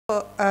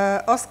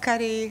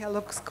Oskari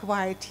looks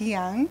quite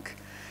young.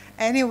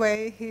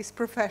 Anyway, he's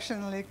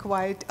professionally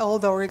quite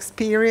old or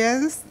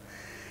experienced.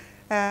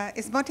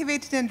 Is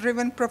motivated and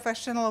driven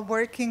professional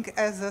working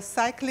as a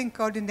cycling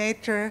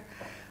coordinator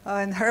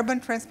and urban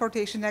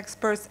transportation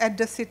experts at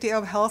the City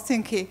of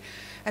Helsinki.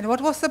 And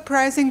what was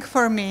surprising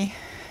for me,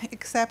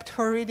 except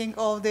for reading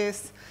all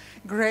these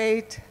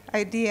great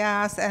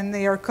ideas and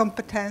your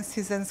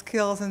competencies and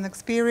skills and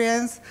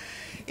experience,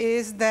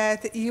 is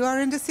that you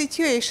are in the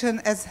situation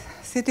as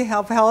City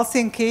of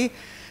Helsinki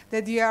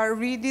that you are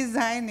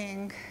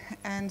redesigning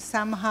and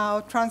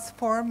somehow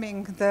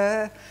transforming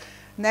the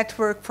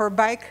network for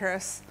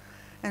bikers.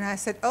 And I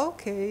said,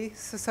 okay,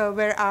 so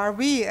where are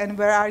we and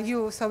where are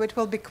you? So it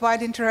will be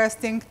quite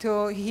interesting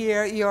to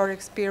hear your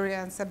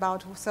experience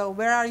about, so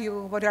where are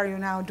you, what are you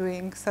now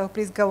doing? So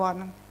please go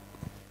on.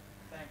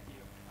 Thank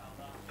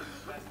you.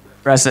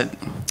 Press it.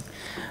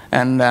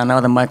 And now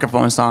the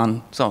microphone's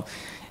on. So,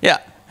 yeah.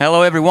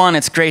 Hello everyone,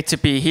 it's great to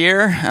be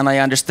here, and I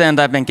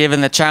understand I've been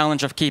given the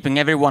challenge of keeping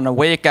everyone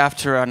awake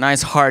after a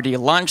nice hearty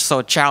lunch,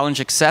 so challenge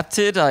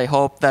accepted. I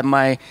hope that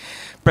my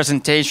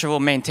presentation will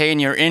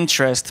maintain your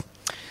interest.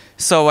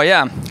 So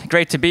yeah,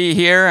 great to be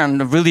here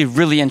and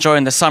really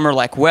enjoying the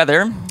summer-like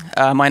weather.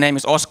 My name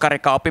is Oskari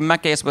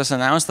Kaupinmäki, as was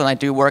announced, and I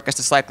do work as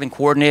the cycling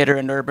coordinator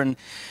and urban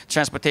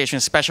transportation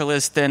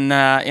specialist in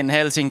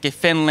Helsinki,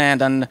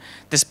 Finland. And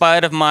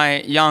despite of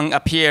my young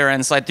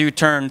appearance, I do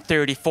turn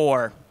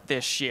 34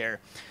 this year.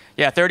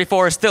 Yeah,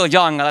 34 is still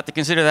young. I like to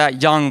consider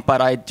that young, but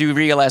I do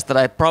realize that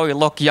I probably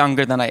look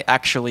younger than I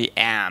actually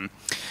am.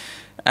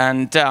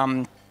 And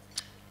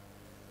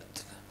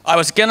I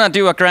was gonna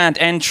do a grand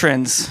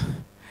entrance,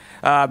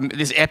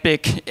 this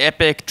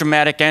epic,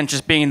 dramatic entrance,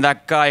 being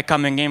that guy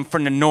coming in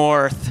from the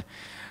north,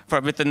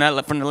 from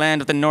the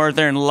land of the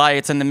northern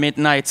lights and the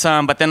midnight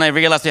sun. But then I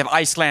realized we have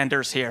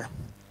Icelanders here,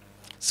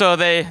 so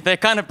they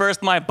kind of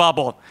burst my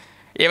bubble.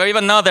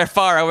 Even though they're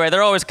far away,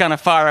 they're always kind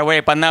of far away,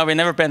 but now we've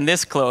never been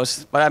this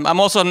close. But I'm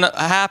also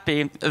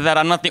happy that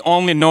I'm not the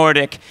only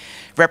Nordic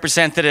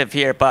representative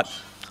here, but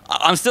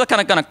I'm still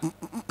kind of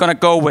gonna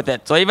go with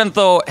it. So even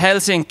though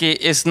Helsinki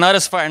is not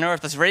as far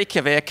north as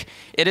Reykjavik,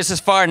 it is as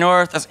far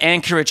north as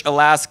Anchorage,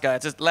 Alaska.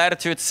 It's at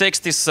latitude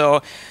 60,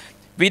 so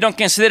we don't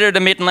consider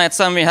the midnight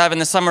sun we have in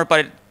the summer, but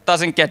it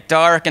doesn't get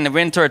dark. In the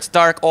winter, it's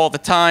dark all the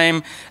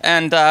time.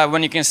 And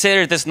when you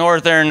consider this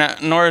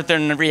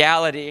northern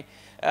reality,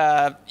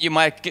 you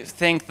might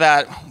think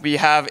that we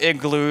have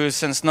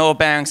igloos and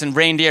snowbanks and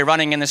reindeer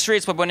running in the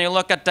streets, but when you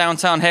look at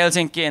downtown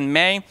Helsinki in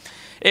May,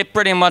 it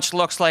pretty much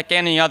looks like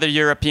any other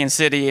European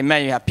city. In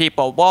May, you have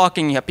people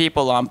walking, you have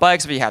people on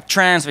bikes, we have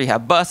trams, we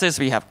have buses,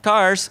 we have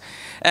cars,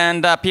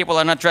 and people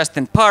are not dressed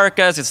in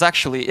parkas. It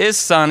actually is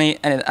sunny,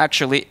 and it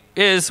actually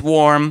is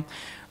warm,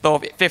 though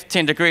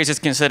 15 degrees is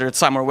considered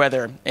summer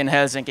weather in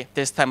Helsinki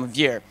this time of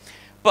year.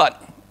 But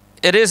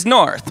it is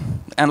north.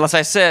 And as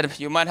I said,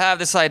 you might have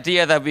this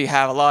idea that we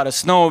have a lot of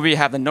snow, we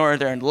have the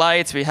northern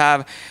lights, we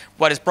have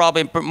what is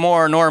probably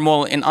more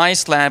normal in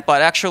Iceland,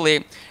 but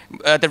actually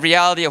the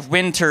reality of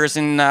winters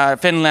in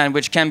Finland,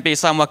 which can be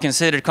somewhat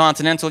considered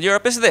continental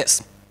Europe, is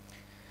this.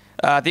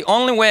 The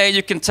only way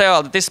you can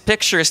tell that this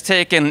picture is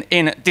taken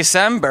in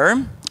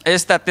December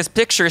is that this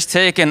picture is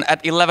taken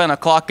at 11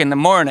 o'clock in the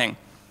morning,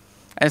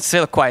 and it's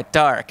still quite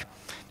dark.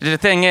 The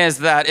thing is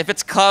that if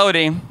it's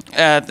cloudy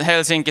at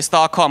Helsinki,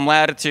 Stockholm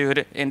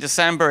latitude in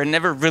December, it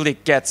never really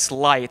gets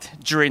light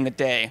during the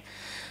day.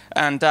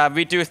 And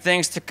we do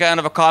things to kind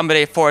of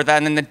accommodate for that.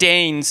 And then the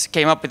Danes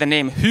came up with the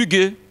name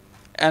hygge.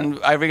 And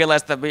I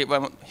realized that when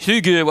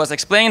hygge was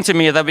explained to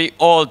me, that we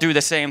all do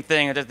the same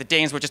thing, that the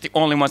Danes were just the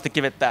only ones to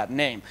give it that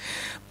name.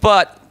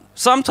 But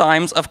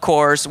sometimes, of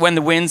course, when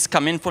the winds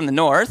come in from the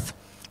north,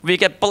 we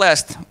get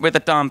blessed with the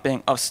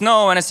dumping of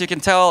snow, and as you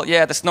can tell,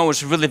 yeah, the snow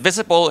is really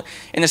visible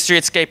in the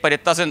streetscape, but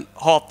it doesn't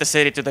halt the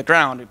city to the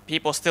ground.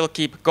 People still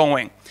keep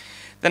going.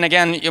 Then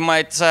again, you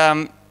might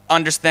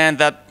understand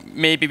that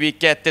maybe we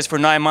get this for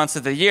 9 months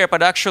of the year,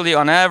 but actually,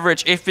 on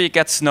average, if we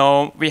get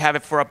snow, we have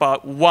it for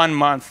about 1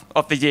 month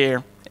of the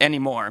year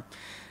anymore.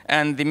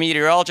 And the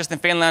meteorologists in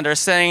Finland are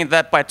saying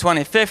that by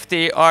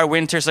 2050, our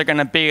winters are going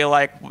to be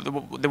like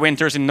the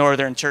winters in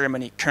northern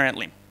Germany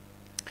currently.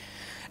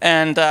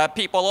 And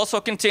people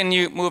also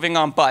continue moving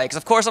on bikes.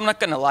 Of course, I'm not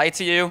going to lie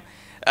to you.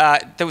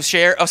 The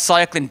share of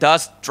cycling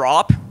does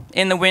drop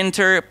in the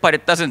winter, but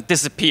it doesn't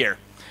disappear.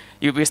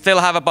 We still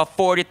have about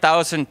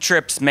 40,000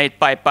 trips made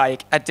by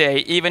bike a day,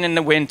 even in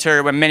the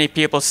winter, when many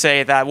people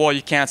say that, well,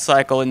 you can't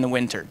cycle in the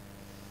winter.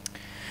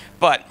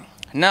 But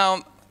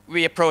now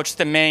we approach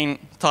the main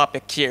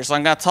topic here. So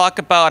I'm going to talk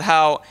about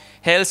how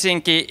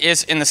Helsinki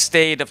is in a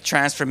state of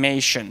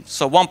transformation.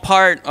 So one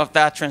part of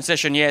that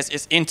transition, yes,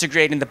 is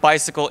integrating the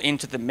bicycle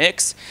into the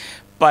mix.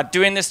 But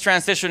doing this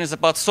transition is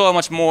about so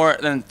much more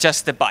than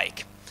just the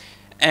bike.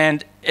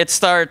 And it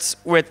starts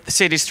with the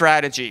city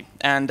strategy.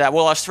 And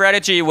well, our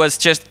strategy was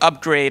just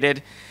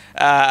upgraded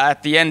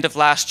at the end of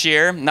last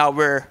year. Now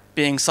we're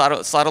being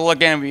subtle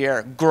again. We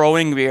are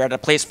growing. We are at a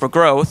place for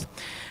growth.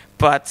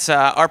 But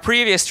our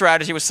previous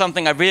strategy was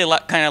something I really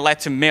kind of like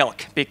to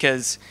milk,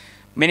 because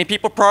Many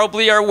people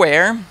probably are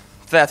aware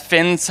that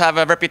Finns have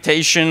a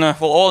reputation, well,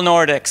 all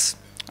Nordics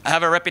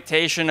have a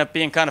reputation of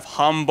being kind of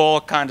humble,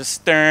 kind of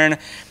stern,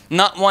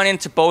 not wanting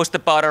to boast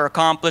about our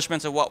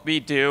accomplishments or what we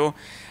do.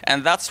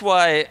 And that's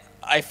why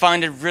I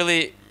find it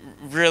really,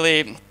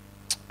 really,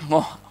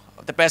 well,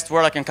 the best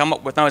word I can come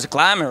up with now is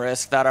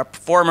glamorous that our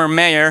former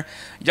mayor,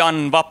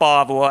 Jan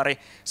Vapaavuori,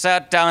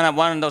 sat down at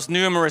one of those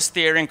numerous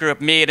steering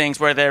group meetings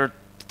where they're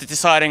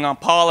deciding on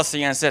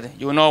policy and said,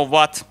 you know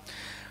what,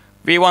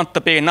 we want to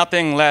be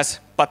nothing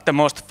less but the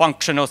most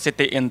functional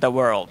city in the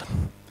world.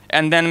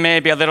 And then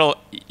maybe a little,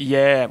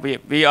 yeah,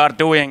 we are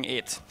doing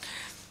it.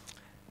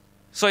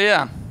 So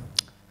yeah,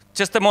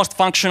 just the most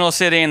functional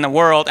city in the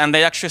world, and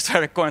they actually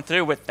started going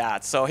through with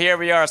that. So here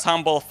we are as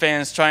humble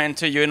Finns trying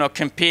to, you know,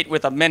 compete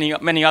with the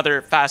many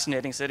other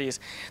fascinating cities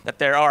that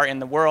there are in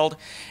the world.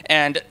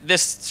 And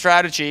this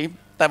strategy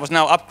that was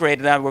now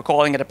upgraded, and we're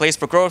calling it a place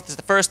for growth, is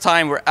the first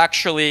time we're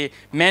actually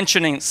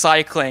mentioning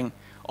cycling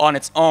on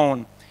its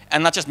own.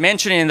 And not just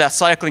mentioning that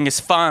cycling is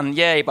fun,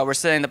 yay, but we're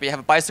saying that we have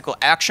a bicycle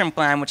action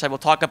plan, which I will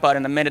talk about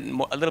in a minute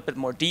in a little bit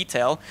more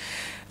detail,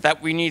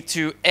 that we need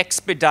to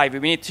expedite, we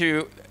need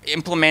to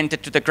implement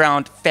it to the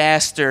ground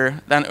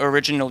faster than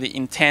originally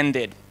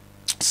intended,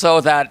 so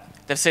that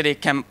the city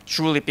can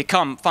truly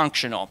become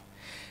functional.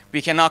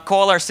 We cannot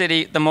call our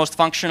city the most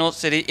functional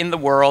city in the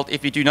world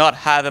if we do not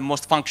have the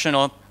most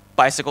functional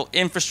bicycle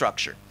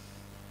infrastructure.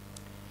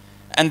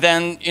 And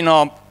then, you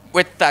know,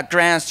 with that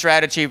grand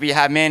strategy, we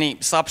have many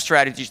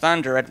sub-strategies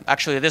under it.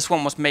 Actually, this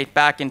one was made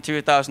back in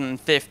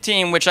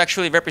 2015, which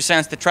actually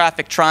represents the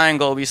traffic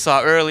triangle we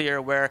saw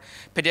earlier, where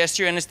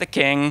pedestrian is the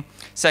king,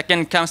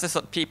 second comes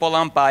the people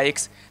on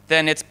bikes,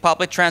 then it's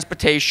public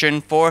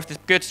transportation, fourth is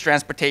goods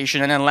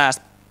transportation, and then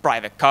last,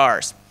 private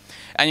cars.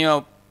 And you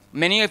know,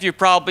 many of you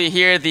probably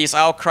hear these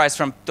outcries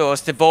from those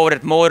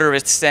devoted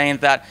motorists saying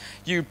that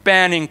you're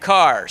banning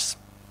cars.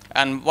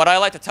 And what I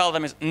like to tell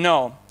them is,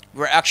 no,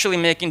 we're actually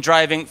making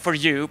driving for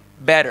you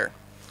better.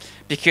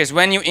 Because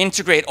when you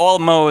integrate all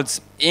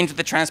modes into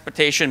the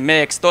transportation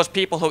mix, those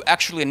people who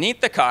actually need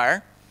the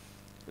car,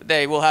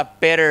 they will have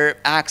better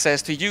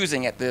access to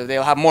using it.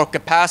 They'll have more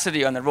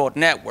capacity on the road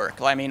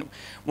network. I mean,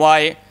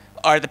 why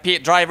are the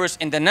drivers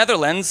in the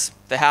Netherlands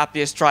the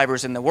happiest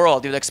drivers in the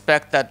world? You'd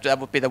expect that that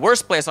would be the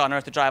worst place on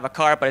earth to drive a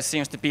car, but it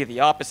seems to be the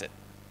opposite.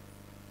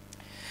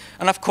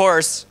 And of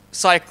course,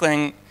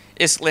 cycling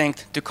is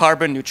linked to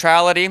carbon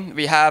neutrality.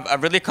 We have a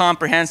really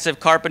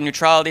comprehensive carbon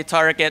neutrality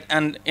target,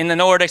 and in the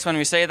Nordics, when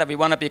we say that we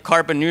want to be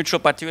carbon neutral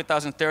by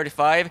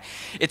 2035,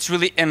 it's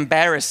really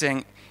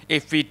embarrassing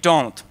if we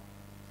don't.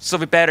 So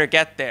we better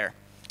get there.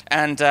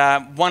 And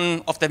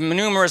one of the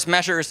numerous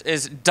measures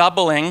is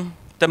doubling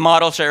the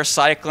model share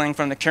cycling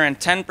from the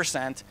current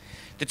 10%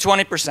 to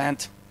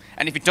 20%.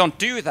 And if you don't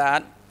do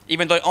that,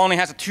 even though it only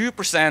has a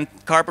 2%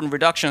 carbon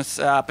reduction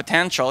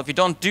potential, if you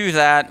don't do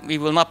that, we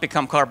will not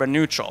become carbon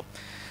neutral.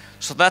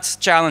 So that's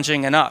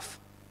challenging enough.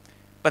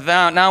 But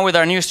now with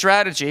our new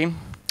strategy,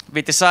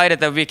 we decided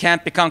that we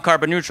can't become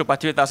carbon neutral by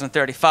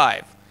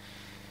 2035.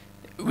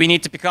 We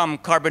need to become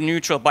carbon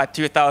neutral by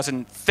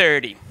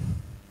 2030.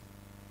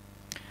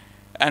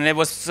 And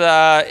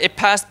it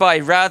passed by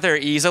rather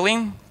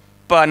easily,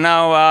 but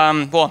now,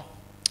 well,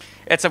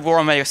 it's a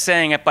warm way of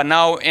saying it, but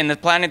now in the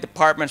planning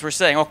departments, we're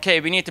saying, okay,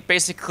 we need to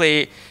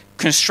basically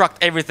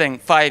construct everything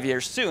 5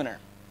 years sooner.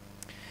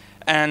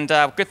 And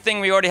good thing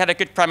we already had a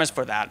good premise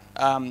for that.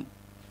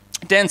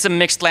 Dense and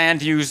mixed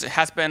land use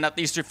has been at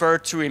least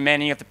referred to in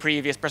many of the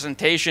previous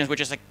presentations, which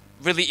is a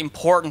really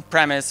important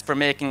premise for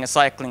making a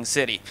cycling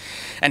city.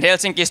 And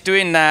Helsinki is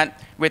doing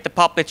that with the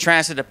public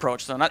transit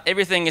approach. So not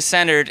everything is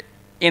centered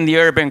in the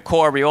urban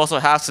core. We also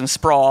have some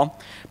sprawl,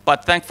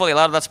 but thankfully a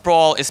lot of that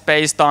sprawl is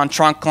based on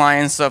trunk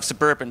lines of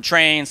suburban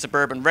trains,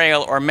 suburban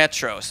rail, or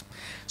metros.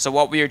 So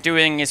what we are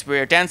doing is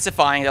we're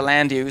densifying the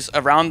land use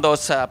around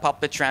those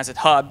public transit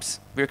hubs.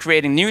 We're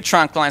creating new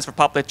trunk lines for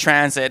public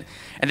transit,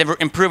 and then we're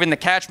improving the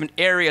catchment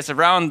areas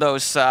around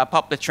those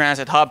public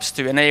transit hubs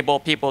to enable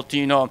people to,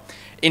 you know,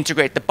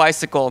 integrate the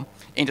bicycle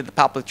into the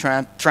public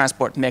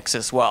transport mix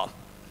as well.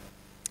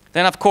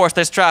 Then, of course,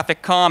 there's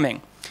traffic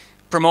calming.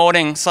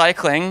 Promoting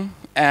cycling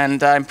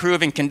and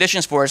improving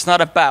conditions for it. It's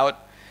not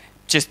about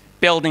just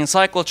building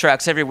cycle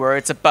tracks everywhere.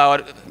 It's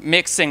about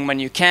mixing when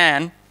you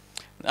can.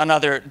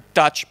 Another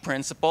Dutch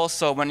principle.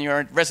 So when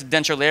you're in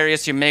residential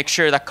areas, you make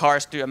sure that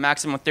cars do a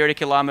maximum of 30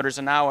 kilometers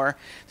an hour.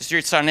 The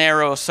streets are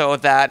narrow so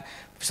that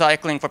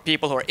cycling for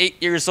people who are 8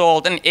 years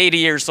old and 80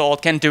 years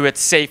old can do it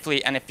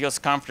safely and it feels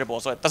comfortable.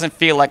 So it doesn't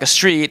feel like a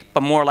street,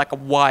 but more like a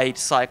wide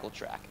cycle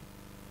track.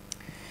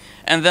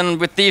 And then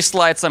with these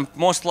slides, I'm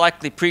most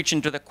likely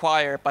preaching to the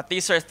choir, but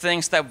these are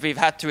things that we've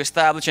had to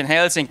establish in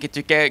Helsinki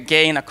to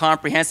gain a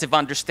comprehensive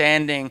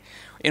understanding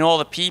in all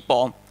the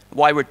people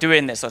why we're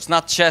doing this. So it's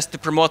not just to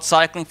promote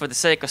cycling for the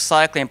sake of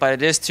cycling, but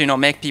it is to, you know,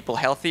 make people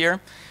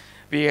healthier.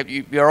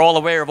 We are all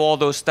aware of all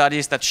those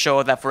studies that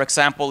show that, for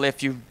example,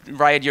 if you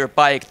ride your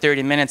bike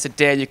 30 minutes a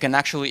day, you can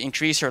actually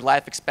increase your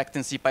life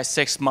expectancy by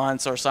 6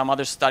 months, or some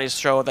other studies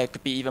show that it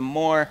could be even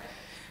more.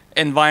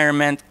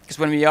 Environment, because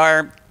when we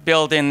are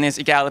building this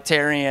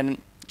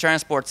egalitarian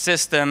transport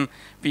system.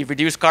 We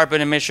reduce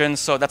carbon emissions,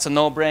 so that's a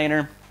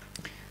no-brainer.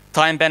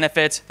 Time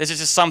benefits. This is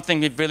just something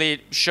we've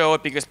really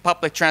showed because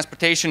public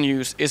transportation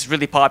use is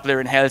really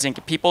popular in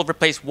Helsinki. People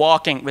replace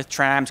walking with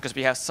trams because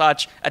we have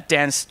such a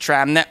dense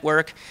tram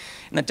network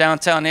in the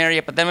downtown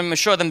area. But then when we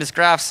show them this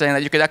graph saying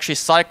that you could actually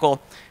cycle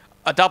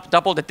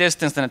double the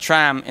distance than a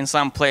tram in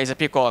some places,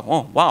 people are like,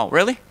 oh, wow,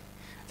 really?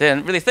 They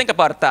didn't really think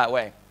about it that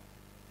way.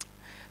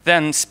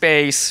 Then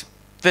space.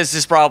 This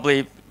is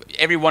probably,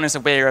 everyone is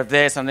aware of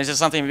this, and this is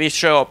something we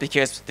show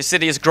because the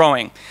city is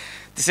growing.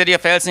 The city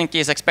of Helsinki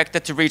is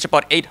expected to reach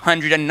about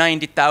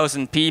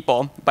 890,000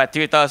 people by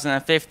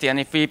 2050, and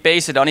if we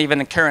base it on even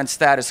the current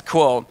status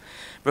quo,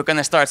 we're going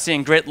to start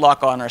seeing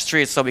gridlock on our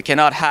streets, so we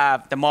cannot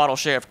have the model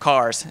share of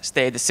cars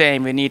stay the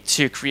same. We need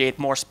to create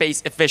more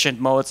space-efficient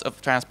modes of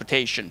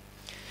transportation.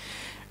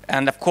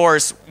 And of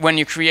course, when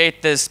you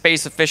create this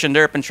space-efficient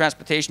urban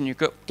transportation, you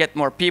get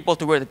more people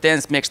to where the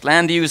dense mixed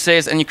land use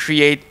is, and you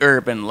create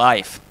urban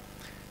life.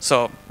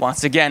 So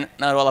once again,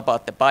 not all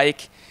about the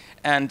bike.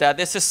 And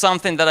this is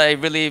something that I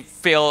really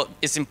feel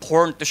is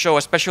important to show,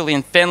 especially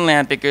in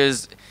Finland,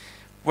 because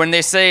when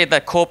they say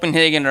that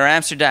Copenhagen or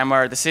Amsterdam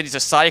are the cities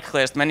of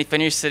cyclists, many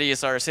Finnish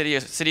cities are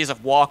cities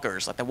of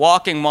walkers. Like the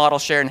walking model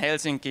share in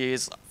Helsinki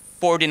is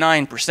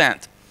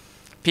 49%.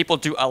 People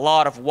do a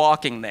lot of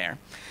walking there.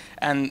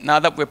 And now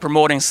that we're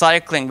promoting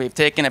cycling, we've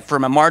taken it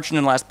from a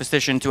marginalized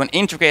position to an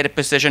integrated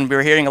position.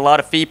 We're hearing a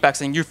lot of feedback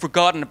saying, you've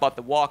forgotten about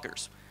the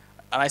walkers.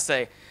 And I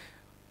say,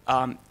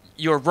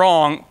 you're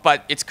wrong,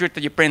 but it's good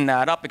that you bring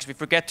that up because we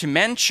forget to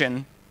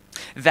mention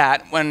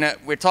that when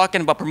we're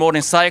talking about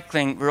promoting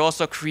cycling, we're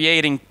also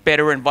creating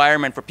better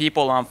environment for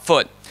people on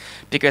foot.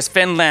 Because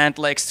Finland,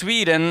 like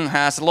Sweden,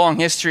 has a long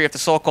history of the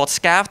so-called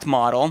scaft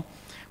model,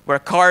 where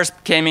cars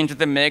came into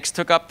the mix,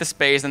 took up the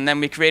space, and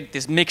then we created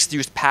these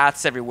mixed-use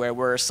paths everywhere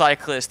where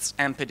cyclists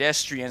and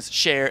pedestrians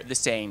share the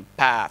same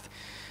path.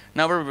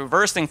 Now we're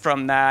reversing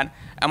from that,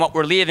 and what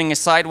we're leaving is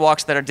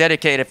sidewalks that are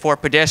dedicated for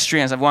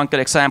pedestrians, and one good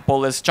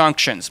example is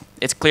junctions.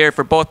 It's clear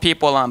for both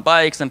people on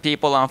bikes and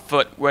people on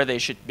foot where they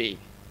should be.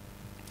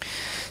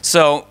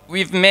 So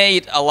we've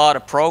made a lot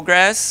of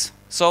progress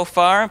so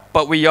far,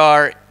 but we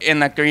are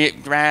in a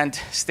grand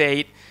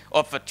state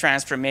of a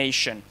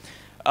transformation.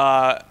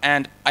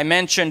 And I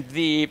mentioned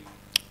the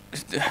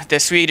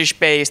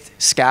Swedish-based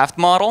scaft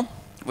model,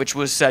 which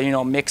was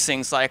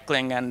mixing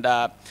cycling and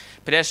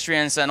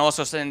pedestrians, and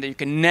also saying that you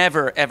can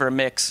never ever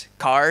mix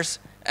cars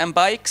and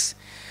bikes.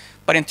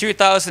 But in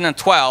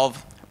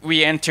 2012,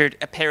 we entered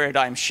a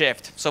paradigm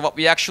shift. So what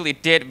we actually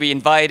did, we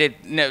invited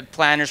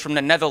planners from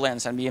the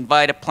Netherlands, and we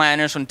invited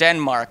planners from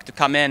Denmark to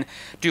come in,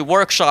 do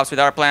workshops with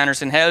our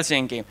planners in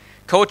Helsinki,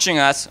 coaching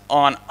us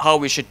on how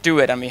we should do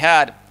it. And we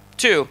had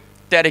 2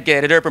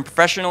 dedicated urban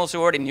professionals who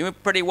already knew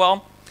it pretty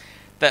well,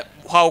 that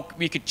how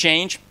we could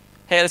change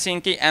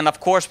Helsinki. And of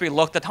course, we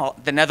looked at how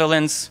the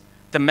Netherlands,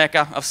 the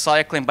mecca of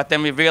cycling, but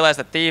then we realized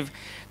that they've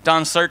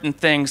done certain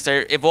things,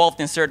 they're evolved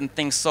in certain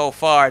things so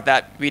far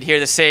that we'd hear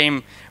the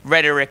same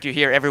rhetoric you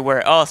hear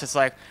everywhere else. It's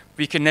like,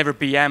 we can never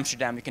be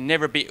Amsterdam, we can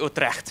never be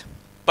Utrecht.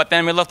 But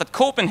then we looked at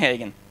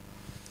Copenhagen.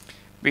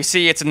 We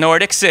see it's a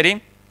Nordic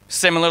city,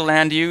 similar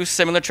land use,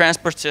 similar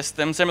transport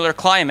system, similar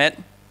climate,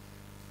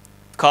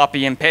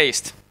 copy and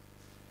paste.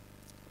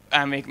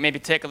 And we maybe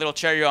take a little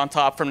cherry on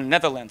top from the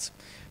Netherlands.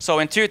 So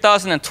in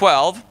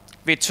 2012,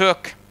 we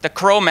took the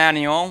CRO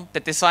manual, the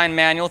design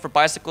manual for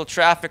bicycle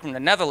traffic from the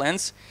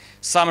Netherlands,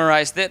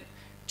 summarized it,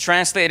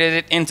 translated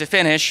it into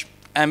Finnish,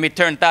 and we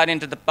turned that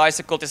into the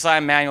bicycle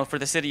design manual for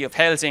the city of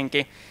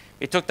Helsinki.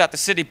 We took that to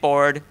city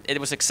board, it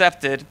was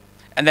accepted,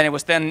 and then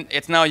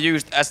it's now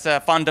used as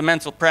a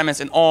fundamental premise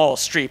in all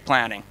street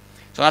planning.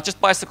 So not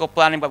just bicycle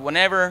planning, but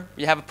whenever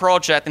you have a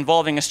project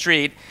involving a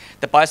street,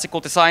 the bicycle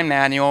design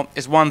manual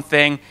is one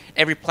thing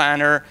every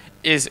planner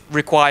is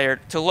required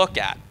to look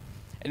at.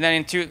 And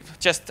then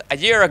just a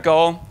year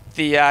ago,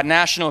 the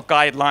national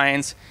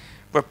guidelines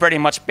were pretty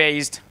much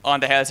based on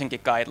the Helsinki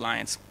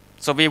guidelines.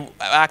 So we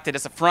acted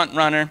as a front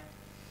runner,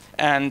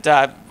 and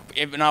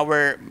now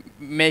we're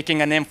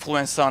making an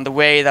influence on the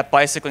way that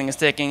bicycling is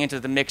taking into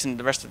the mix in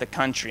the rest of the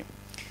country.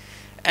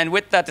 And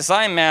with that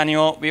design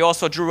manual, we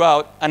also drew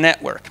out a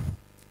network.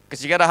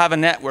 Because you got to have a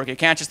network. You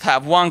can't just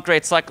have one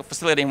great cycle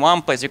facility in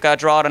one place. You got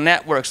to draw out a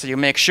network so you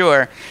make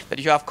sure that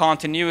you have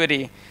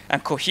continuity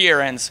and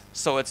coherence,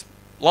 so it's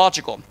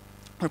logical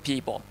for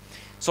people.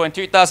 So in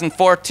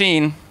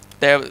 2014,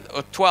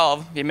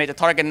 12, we made a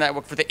target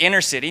network for the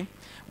inner city,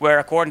 where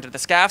according to the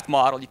scaft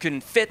model, you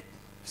couldn't fit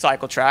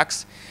cycle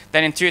tracks.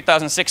 Then in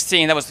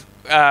 2016, that was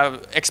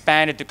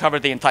expanded to cover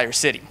the entire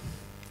city.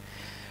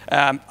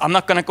 I'm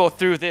not going to go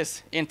through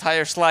this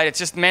entire slide. It's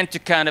just meant to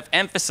kind of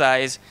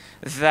emphasize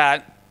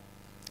that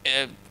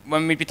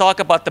when we talk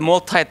about the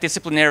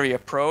multidisciplinary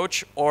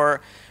approach, or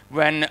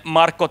when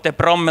Marco de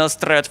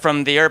Brommelströt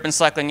from the Urban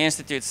Cycling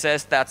Institute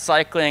says that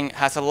cycling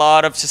has a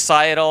lot of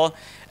societal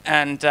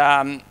and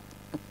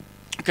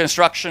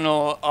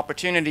constructional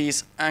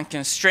opportunities and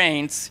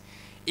constraints,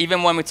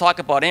 even when we talk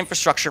about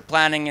infrastructure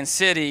planning in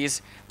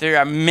cities, there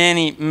are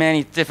many,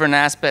 many different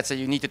aspects that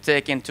you need to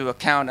take into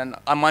account. And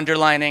I'm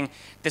underlining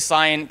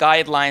design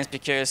guidelines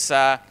because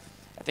I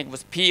think it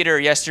was Peter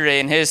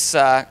yesterday in his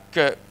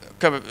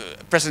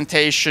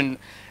presentation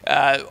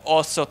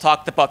also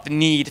talked about the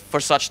need for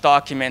such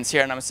documents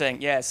here. And I'm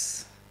saying,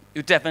 yes,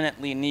 you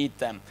definitely need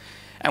them.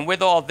 And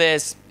with all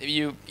this,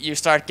 you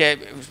start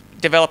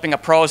developing a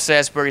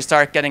process where you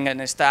start getting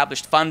an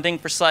established funding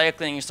for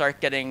cycling, you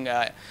start getting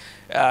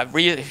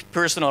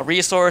personal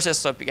resources,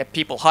 so you get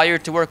people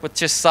hired to work with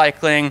just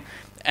cycling,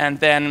 and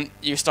then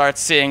you start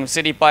seeing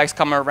city bikes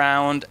come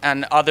around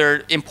and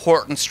other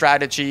important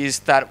strategies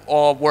that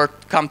all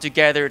come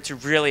together to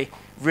really,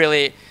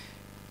 really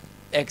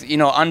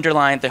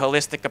underline the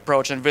holistic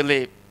approach and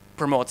really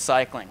promote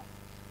cycling.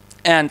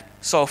 And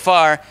so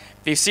far,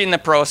 we've seen the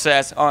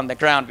process on the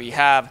ground. We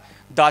have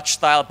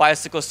Dutch-style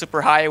bicycle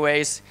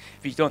superhighways.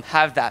 We don't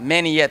have that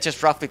many yet,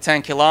 just roughly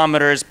 10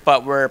 kilometers,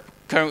 but we're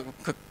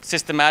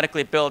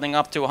systematically building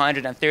up to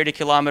 130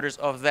 kilometers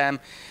of them.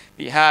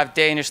 We have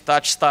Danish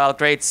Dutch-style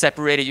great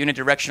separated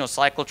unidirectional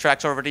cycle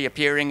tracks already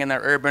appearing in the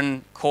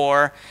urban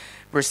core.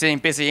 We're seeing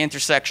busy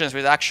intersections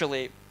with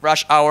actually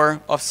rush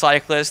hour of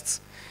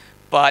cyclists.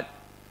 But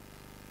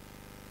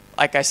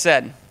like I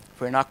said,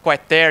 we're not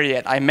quite there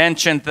yet. I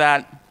mentioned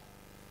that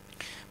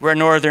we're a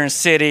northern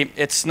city.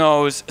 It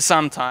snows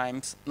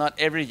sometimes, not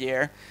every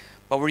year,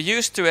 but we're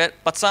used to it.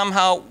 But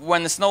somehow,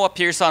 when the snow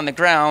appears on the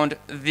ground,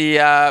 the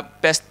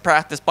best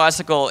practice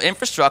bicycle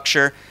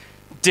infrastructure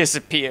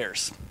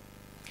disappears.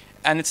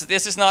 And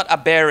this is not a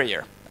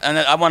barrier. And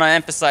I want to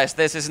emphasize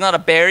this is not a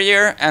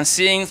barrier, and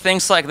seeing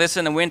things like this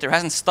in the winter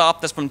hasn't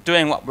stopped us from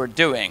doing what we're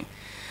doing.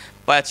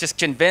 But it's just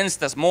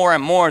convinced us more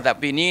and more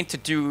that we need to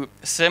do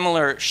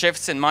similar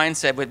shifts in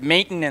mindset with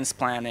maintenance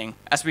planning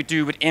as we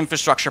do with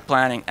infrastructure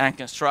planning and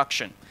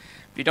construction.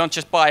 You don't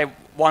just buy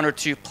 1 or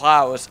 2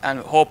 plows and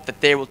hope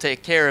that they will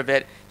take care of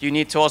it. You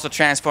need to also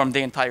transform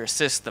the entire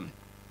system.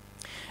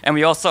 And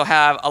we also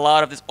have a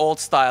lot of this old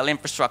style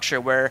infrastructure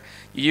where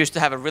you used to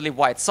have a really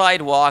wide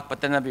sidewalk,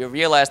 but then we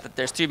realized that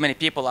there's too many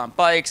people on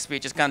bikes. We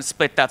just kind of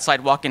split that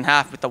sidewalk in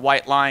half with a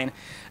white line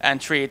and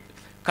treat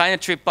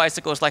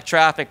bicycles like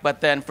traffic,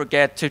 but then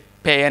forget to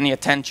pay any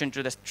attention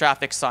to the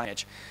traffic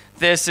signage.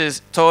 This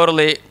is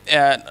totally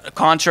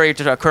contrary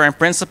to the current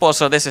principle,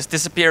 so this is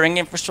disappearing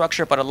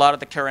infrastructure, but a lot of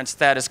the current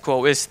status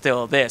quo is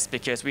still this,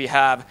 because we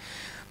have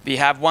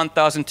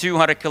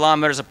 1,200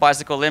 kilometers of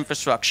bicycle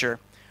infrastructure.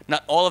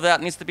 Not all of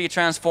that needs to be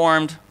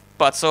transformed,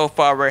 but so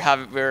far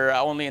we're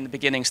only in the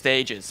beginning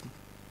stages.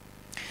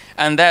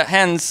 And that,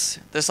 hence,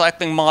 the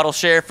cycling model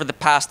share for the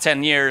past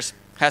 10 years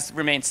has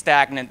remained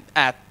stagnant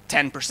at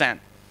 10%.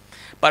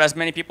 But as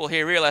many people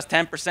here realize,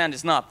 10%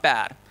 is not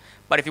bad.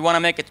 But if you want to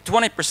make it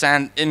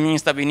 20%, it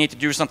means that we need to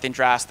do something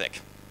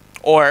drastic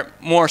or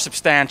more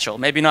substantial.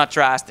 Maybe not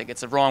drastic,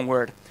 it's a wrong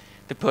word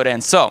to put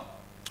in. So,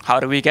 how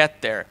do we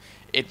get there?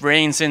 It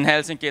rains in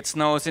Helsinki, it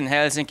snows in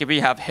Helsinki, we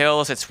have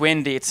hills, it's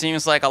windy. It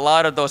seems like a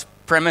lot of those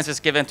premises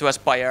given to us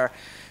by our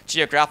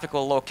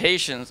geographical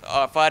locations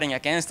are fighting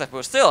against us.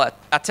 We're still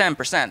at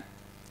 10%.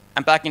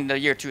 And back in the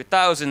year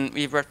 2000,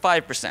 we were at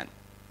 5%.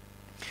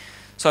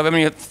 So when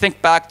you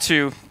think back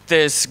to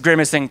this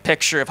grimacing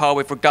picture of how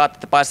we forgot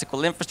that the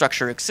bicycle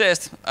infrastructure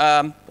exists,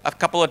 a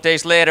couple of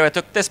days later I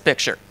took this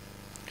picture.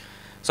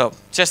 So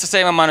just the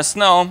same amount of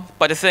snow,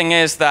 but the thing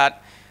is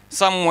that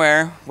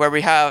somewhere where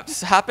we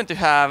happen to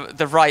have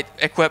the right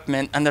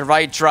equipment and the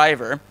right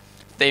driver,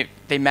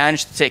 they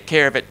managed to take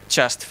care of it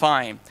just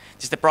fine.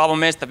 Just the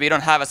problem is that we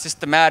don't have a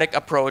systematic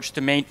approach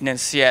to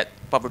maintenance yet,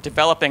 but we're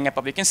developing it.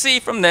 But we can see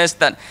from this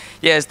that,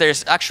 yes,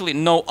 there's actually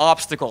no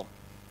obstacle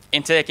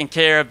in taking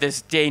care of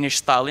this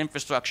Danish-style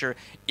infrastructure,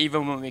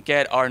 even when we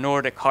get our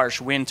Nordic harsh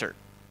winter.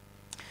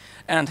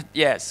 And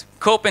yes,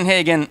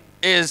 Copenhagen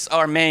is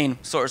our main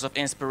source of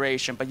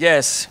inspiration, but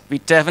yes, we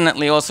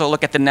definitely also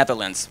look at the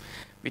Netherlands.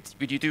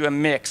 We do a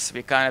mix,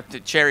 we kind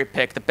of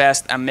cherry-pick the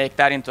best and make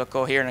that into a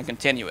coherent and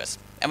continuous.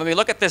 And when we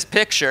look at this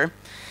picture,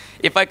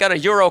 if I got a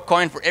euro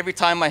coin for every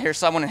time I hear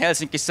someone in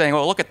Helsinki saying,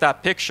 oh, look at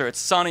that picture, it's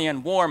sunny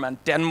and warm, and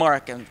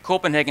Denmark and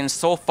Copenhagen is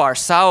so far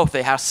south,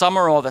 they have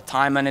summer all the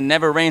time, and it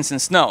never rains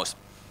and snows.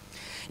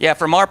 Yeah,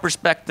 from our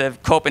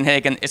perspective,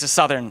 Copenhagen is a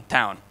southern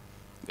town.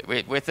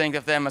 We think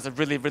of them as a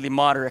really, really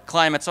moderate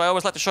climate, so I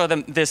always like to show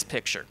them this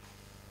picture.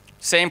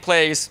 Same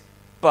place,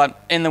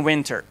 but in the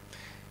winter.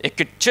 It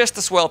could just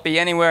as well be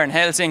anywhere in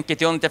Helsinki.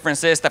 The only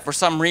difference is that for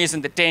some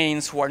reason, the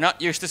Danes who are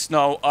not used to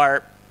snow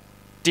are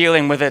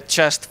dealing with it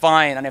just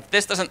fine. And if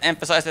this doesn't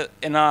emphasize it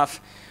enough,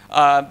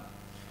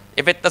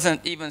 if it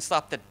doesn't even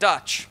stop the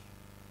Dutch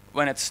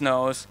when it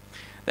snows,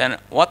 then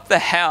what the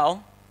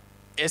hell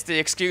is the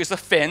excuse of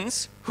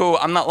Finns, who,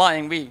 I'm not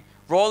lying, we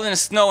roll in the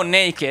snow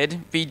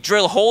naked, we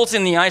drill holes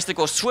in the ice to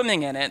go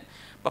swimming in it,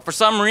 but for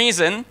some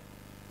reason,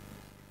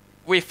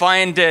 we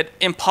find it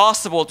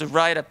impossible to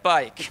ride a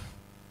bike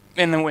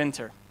in the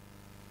winter.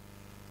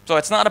 So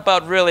it's not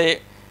about really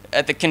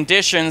the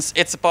conditions,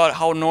 it's about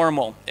how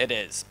normal it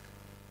is.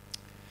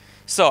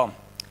 So,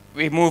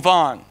 we move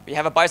on. We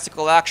have a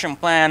bicycle action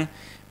plan.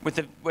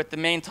 with the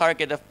main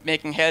target of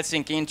making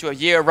Helsinki into a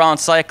year-round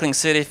cycling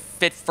city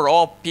fit for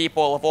all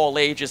people of all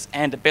ages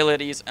and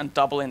abilities and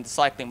doubling the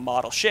cycling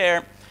model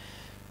share.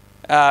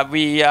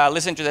 We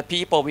listened to the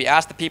people. We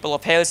asked the people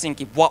of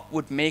Helsinki what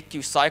would make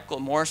you cycle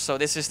more. So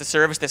this is the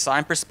service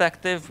design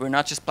perspective. We're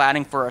not just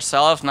planning for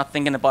ourselves, not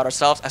thinking about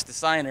ourselves as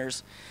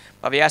designers,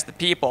 but we asked the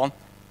people,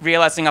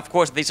 realizing, of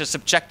course, these are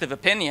subjective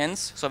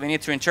opinions, so we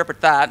need to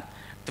interpret that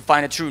to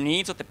find the true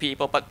needs of the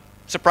people. But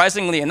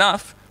surprisingly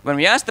enough, when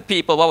we ask the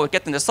people what would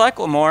get them to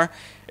cycle more,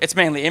 it's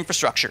mainly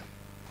infrastructure.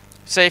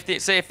 Safe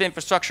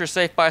infrastructure,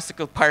 safe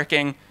bicycle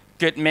parking,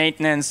 good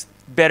maintenance,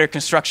 better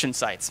construction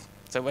sites.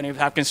 So when you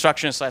have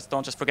construction sites,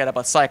 don't just forget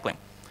about cycling.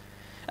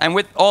 And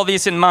with all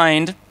these in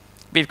mind,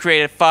 we've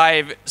created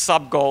 5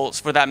 sub-goals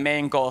for that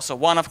main goal. So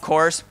one, of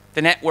course,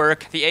 the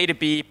network, the A to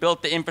B,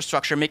 build the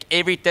infrastructure, make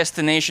every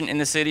destination in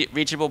the city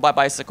reachable by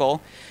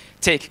bicycle,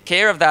 take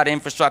care of that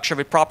infrastructure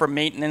with proper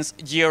maintenance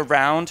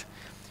year-round.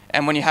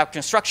 And when you have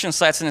construction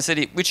sites in the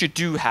city, which you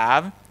do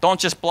have, don't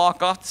just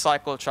block off the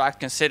cycle track.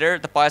 Consider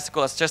the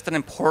bicycle as just an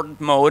important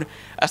mode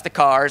as the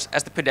cars,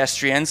 as the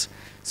pedestrians,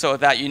 so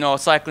that you know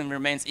cycling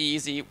remains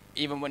easy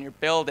even when you're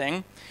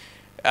building.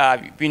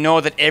 We know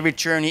that every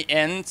journey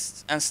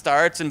ends and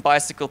starts in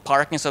bicycle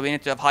parking, so we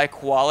need to have high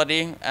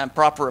quality and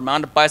proper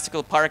amount of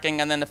bicycle parking.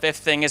 And then the 5th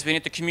thing is we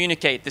need to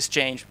communicate this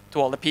change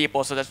to all the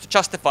people so that's to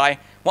justify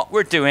what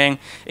we're doing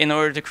in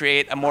order to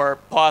create a more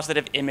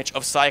positive image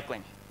of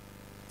cycling.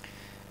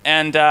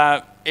 And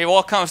it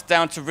all comes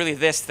down to really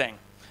this thing.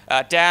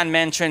 Dan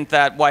mentioned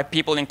that why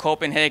people in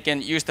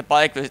Copenhagen use the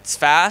bike because it's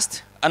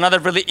fast. Another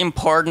really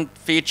important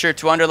feature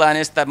to underline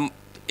is that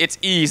it's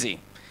easy.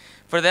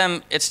 For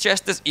them, it's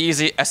just as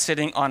easy as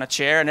sitting on a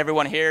chair, and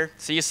everyone here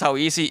sees how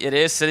easy it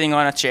is sitting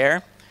on a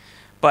chair.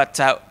 But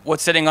would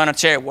sitting on a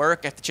chair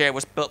work if the chair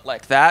was built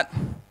like that?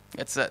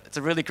 It's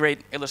a really great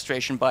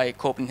illustration by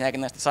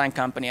Copenhagen Design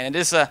Company, and it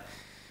is a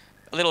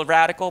little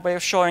radical way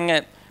of showing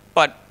it,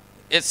 but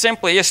it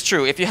simply is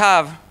true. If you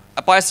have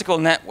a bicycle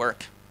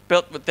network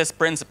built with this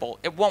principle,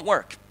 it won't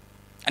work,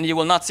 and you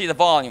will not see the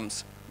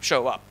volumes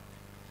show up.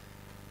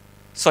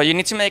 So you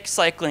need to make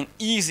cycling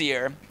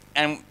easier,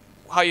 and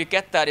how you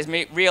get that is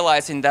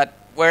realizing that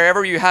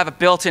wherever you have a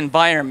built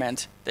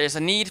environment, there's a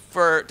need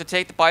to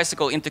take the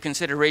bicycle into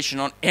consideration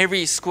on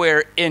every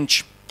square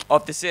inch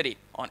of the city.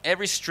 On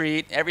every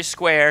street, every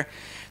square,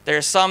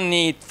 there's some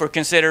need for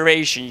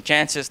consideration. You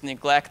can't just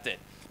neglect it.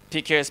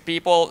 Because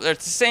there's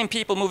the same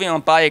people moving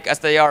on bike as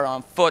they are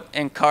on foot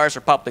in cars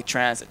or public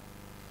transit.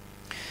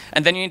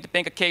 And then you need to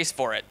make a case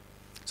for it.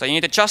 So you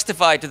need to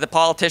justify to the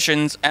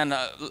politicians and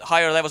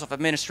higher levels of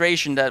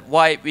administration that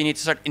why we need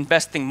to start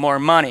investing more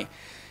money.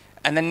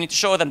 And then you need to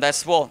show them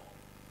that's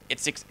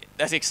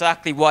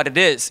exactly what it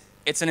is.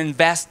 It's an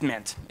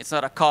investment. It's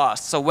not a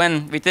cost. So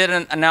when we did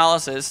an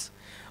analysis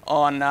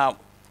on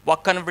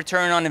what kind of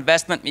return on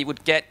investment we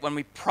would get when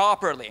we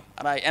properly,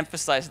 and I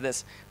emphasize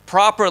this,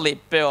 properly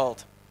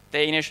build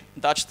Danish,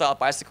 Dutch-style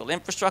bicycle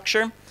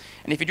infrastructure.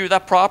 And if you do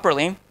that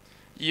properly,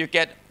 you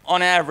get,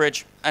 on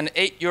average, an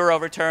 €8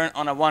 return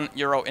on a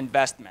 €1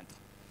 investment.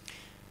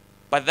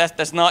 But that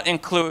does not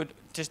include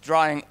just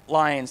drawing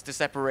lines to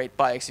separate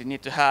bikes. You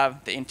need to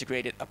have the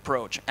integrated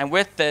approach. And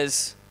with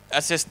this,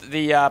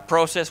 the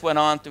process went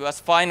on to us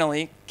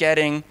finally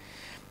getting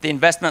the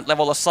investment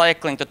level of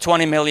cycling to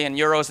 20 million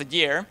euros a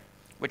year,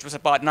 which was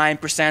about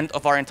 9%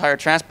 of our entire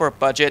transport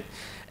budget.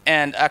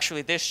 And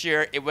actually this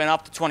year it went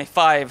up to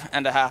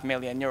 25.5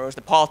 million euros.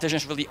 The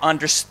politicians really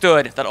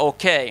understood that,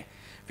 okay,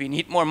 we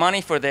need more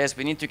money for this,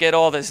 we need to get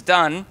all this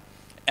done,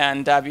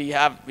 and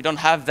we don't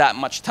have that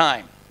much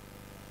time.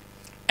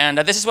 And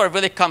this is what it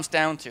really comes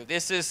down to.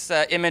 This is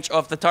an image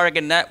of the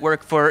target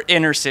network for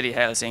inner city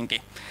Helsinki.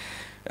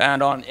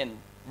 And in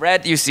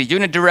red you see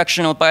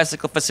unidirectional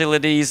bicycle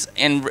facilities,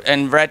 in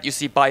red you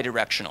see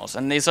bidirectionals.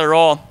 And these are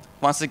all,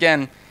 once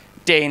again,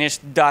 Danish,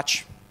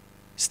 Dutch,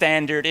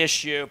 standard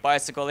issue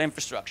bicycle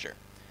infrastructure.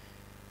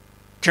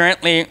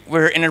 Currently,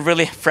 we're in a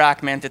really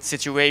fragmented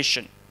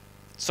situation.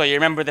 So you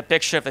remember the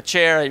picture of the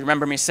chair, you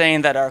remember me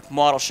saying that our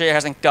model share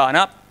hasn't gone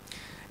up.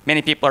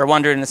 Many people are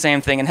wondering the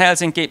same thing in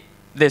Helsinki.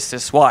 This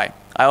is why.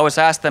 I always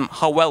ask them,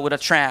 how well would a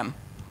tram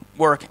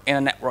work in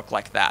a network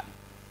like that?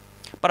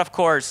 But of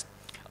course,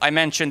 I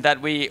mentioned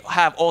that we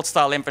have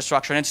old-style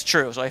infrastructure, and it's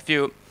true. So if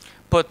you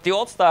put the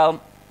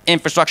old-style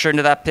infrastructure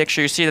into that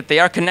picture, you see that they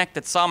are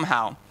connected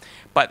somehow,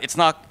 but it's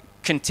not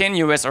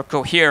continuous or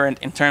coherent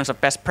in terms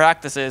of best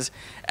practices.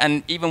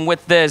 And even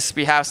with this,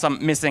 we have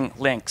some missing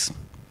links.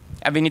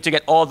 And we need to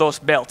get all those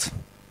built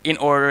in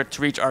order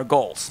to reach our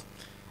goals.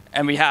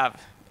 And we have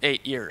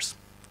 8 years.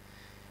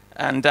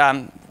 And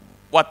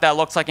what that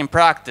looks like in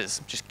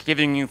practice, just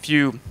giving you a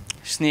few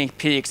sneak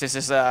peeks. This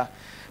is a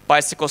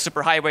bicycle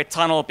superhighway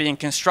tunnel being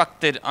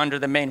constructed under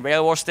the main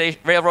railroad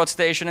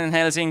station in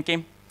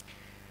Helsinki.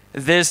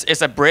 This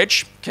is a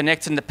bridge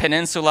connecting the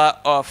peninsula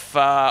of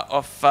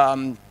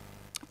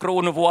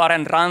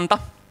Kruunuvuoren Ranta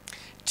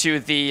to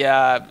the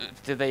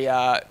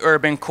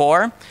urban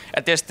core.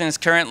 A distance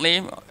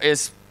currently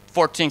is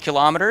 14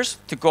 kilometers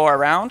to go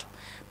around,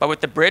 but with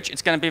the bridge,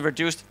 it's going to be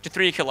reduced to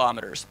 3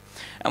 kilometers.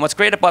 And what's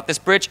great about this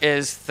bridge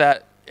is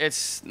that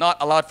it's not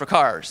allowed for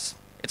cars.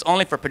 It's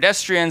only for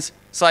pedestrians,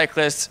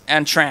 cyclists,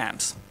 and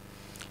trams.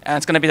 And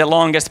it's going to be the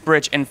longest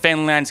bridge in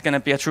Finland. It's going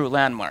to be a true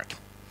landmark.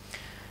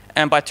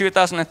 And by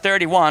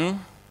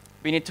 2031,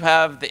 we need to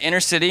have the inner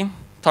city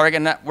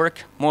target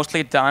network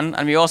mostly done,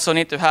 and we also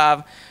need to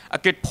have a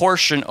good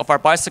portion of our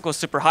bicycle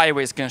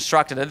superhighways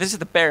constructed. And this is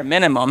the bare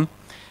minimum,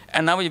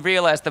 and now we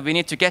realize that we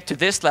need to get to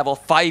this level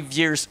 5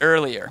 years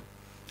earlier.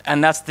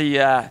 And that's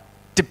the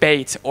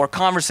debate or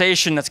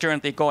conversation that's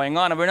currently going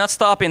on, and we're not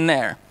stopping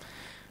there.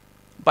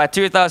 By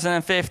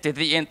 2050,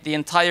 the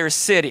entire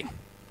city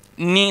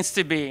needs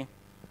to be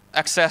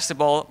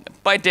accessible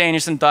by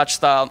Danish and Dutch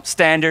style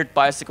standard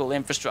bicycle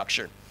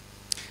infrastructure.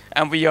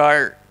 And we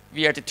are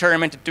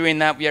determined to doing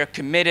that. We are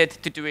committed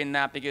to doing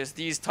that because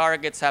these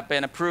targets have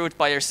been approved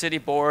by our city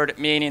board,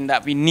 meaning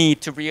that we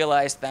need to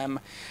realize them.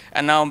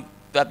 And now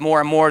that more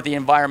and more the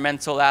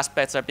environmental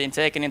aspects are being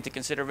taken into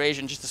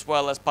consideration, just as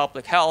well as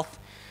public health,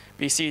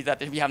 we see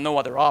that we have no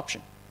other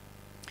option.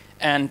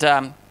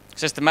 And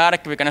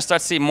systematically, we're going to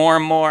start to see more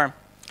and more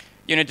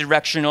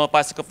unidirectional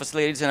bicycle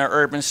facilities in our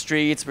urban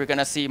streets. We're going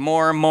to see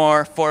more and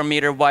more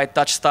 4-meter wide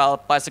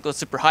Dutch-style bicycle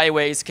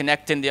superhighways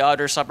connecting the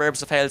outer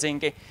suburbs of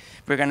Helsinki.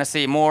 We're going to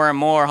see more and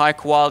more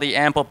high-quality,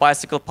 ample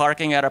bicycle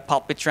parking at our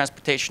public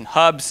transportation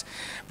hubs.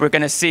 We're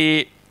going to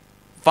see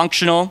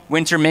functional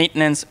winter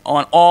maintenance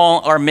on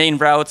all our main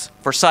routes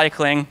for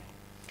cycling,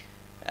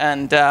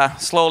 and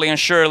slowly and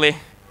surely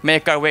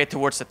make our way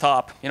towards the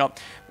top. You know,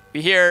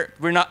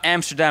 we're not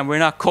Amsterdam, we're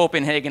not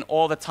Copenhagen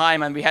all the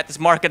time, and we had this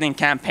marketing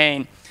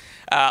campaign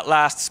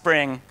last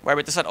spring where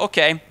we decided,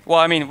 okay, well,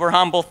 I mean, we're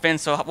humble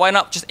Finns, so why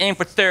not just aim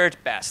for third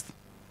best?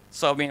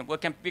 So I mean,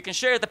 we can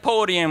share the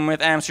podium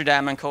with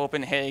Amsterdam and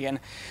Copenhagen,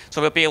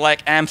 so we'll be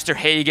like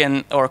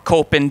Amsterhagen or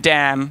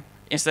Copendam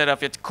instead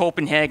of its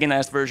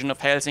Copenhagenized version of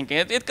Helsinki.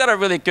 It got a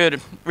really good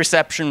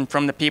reception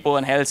from the people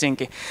in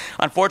Helsinki.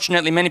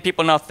 Unfortunately, many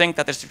people now think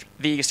that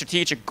the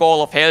strategic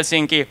goal of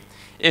Helsinki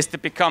is to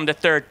become the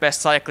third best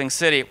cycling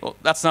city. Well,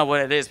 that's not what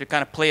it is. We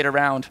kind of played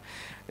around.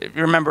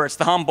 Remember, it's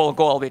the humble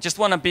goal. We just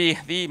want to be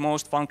the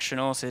most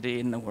functional city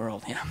in the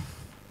world.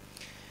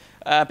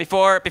 Yeah.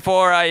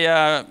 Before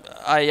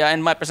I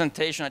end my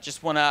presentation, I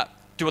just want to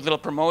do a little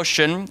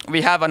promotion.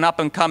 We have an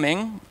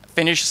up-and-coming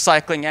Finnish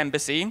cycling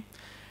embassy,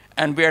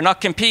 and we are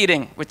not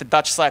competing with the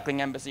Dutch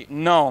cycling embassy.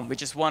 No, we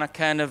just want to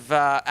kind of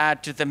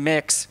add to the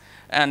mix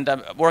and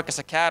work as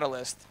a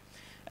catalyst.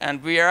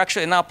 And we are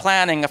actually now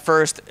planning a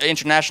first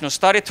international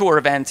study tour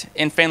event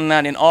in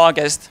Finland in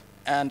August.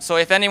 And so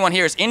if anyone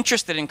here is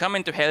interested in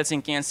coming to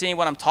Helsinki and seeing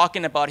what I'm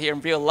talking about here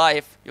in real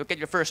life, you'll get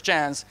your first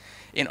chance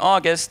in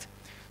August.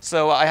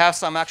 So I have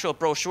some actual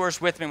brochures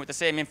with me with the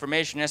same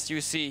information as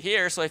you see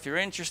here. So if you're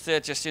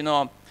interested, just, you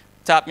know,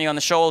 tap me on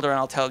the shoulder and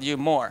I'll tell you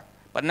more.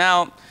 But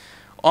now,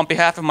 on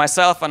behalf of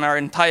myself and our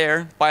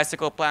entire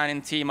bicycle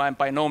planning team, I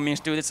by no means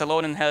do this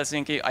alone in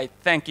Helsinki. I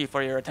thank you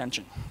for your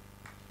attention.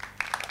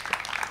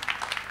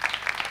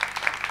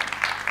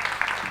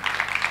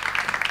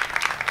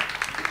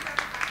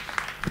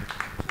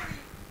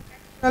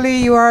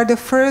 Actually, you are the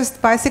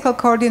first bicycle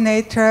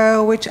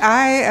coordinator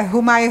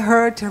whom I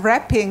heard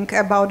rapping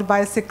about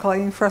bicycle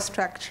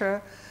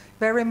infrastructure.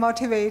 Very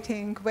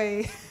motivating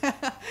way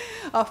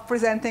of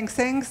presenting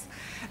things.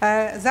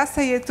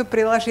 Zase je tu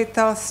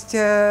príležitosť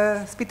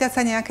spýtať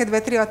sa nejaké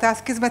 2-3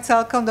 otázky. Sme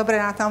celkom dobre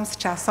na tom s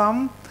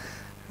časom,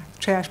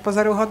 čo je až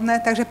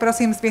pozoruhodné. Takže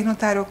prosím,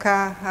 zdvihnutá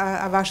ruka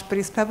a váš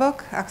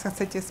príspevok, ak sa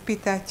chcete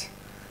spýtať,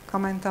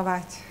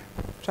 komentovať,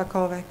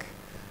 čokoľvek.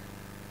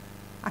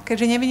 A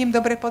keďže nevidím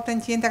dobre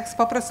potentín, tak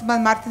poprosím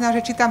pán Martina,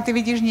 že či tam ty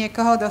vidíš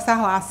niekoho, kto sa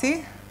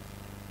hlási.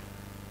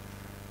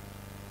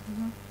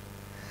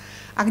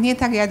 Ak nie,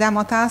 tak ja dám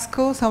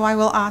otázku. So I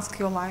will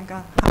ask you like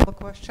a humble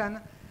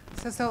question.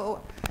 So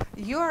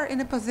you are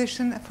in a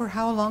position for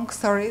how long?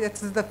 Sorry,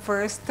 that's the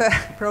first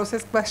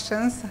process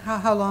questions.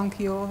 How long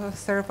you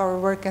serve or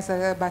work as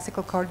a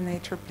bicycle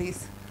coordinator,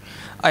 please?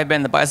 I've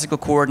been the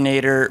bicycle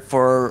coordinator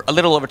for a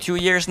little over 2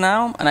 years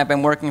now, and I've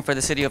been working for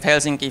the City of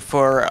Helsinki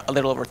for a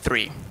little over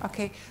 3.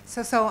 Okay,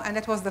 and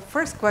that was the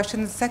first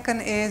question. The second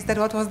is that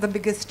what was the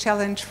biggest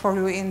challenge for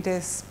you in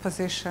this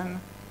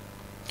position?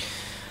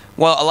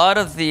 Well, a lot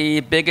of the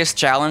biggest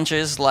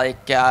challenges,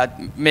 like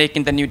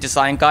making the new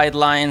design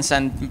guidelines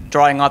and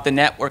drawing out the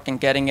network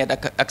and getting it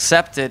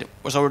accepted,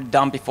 was already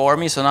done before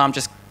me. So now I'm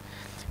just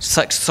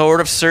sort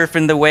of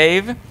surfing the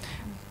wave.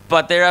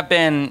 But there have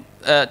been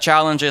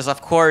challenges, of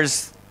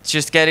course.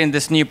 Just getting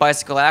this new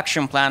bicycle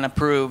action plan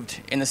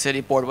approved in the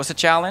city board was a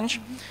challenge,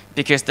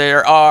 because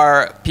there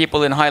are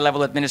people in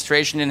high-level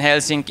administration in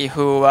Helsinki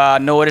who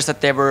noticed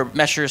that there were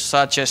measures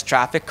such as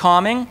traffic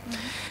calming.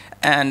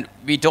 And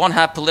we don't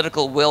have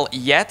political will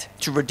yet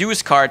to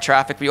reduce car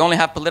traffic. We only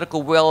have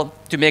political will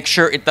to make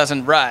sure it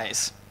doesn't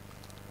rise,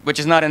 which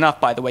is not enough,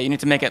 by the way. You need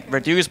to make it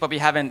reduce, but we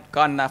haven't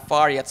gotten that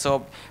far yet.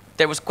 So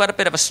there was quite a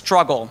bit of a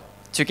struggle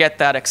to get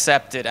that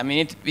accepted. I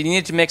mean, we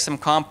needed to make some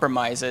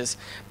compromises,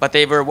 but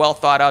they were well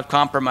thought out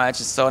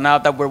compromises. So now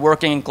that we're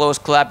working in close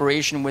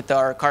collaboration with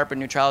our carbon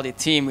neutrality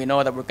team, we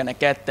know that we're going to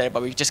get there,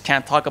 but we just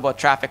can't talk about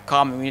traffic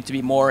calming. We need to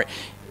be more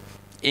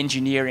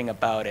engineering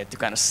about it to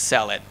kind of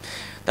sell it.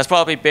 That's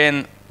probably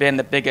been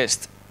the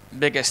biggest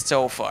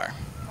so far.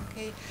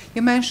 Okay,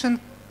 you mentioned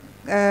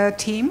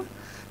team.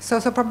 So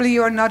probably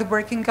you are not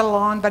working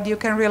alone, but you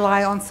can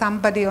rely on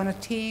somebody on a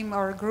team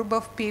or a group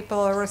of people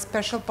or a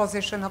special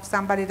position of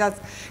somebody that's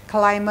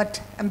climate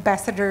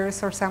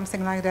ambassadors or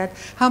something like that.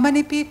 How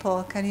many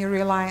people can you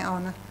rely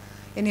on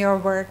in your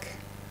work?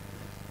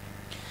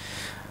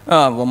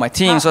 Well, my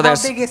team. So how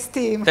big is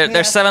team?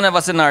 There's 7 of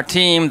us in our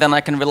team. Then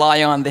I can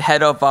rely on the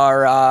head of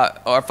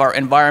our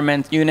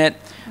environment unit.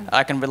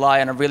 I can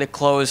rely on a really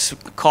close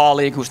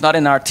colleague who's not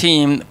in our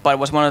team, but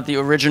was one of the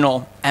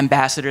original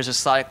ambassadors of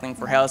cycling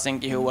for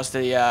Helsinki, who was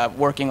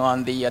working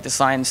on the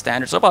design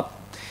standards. So about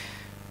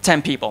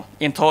 10 people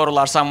in total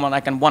are someone I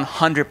can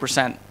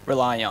 100%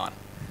 rely on.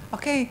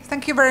 Okay,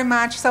 thank you very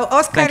much. So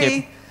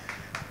Oskari,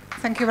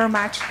 thank you very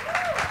much.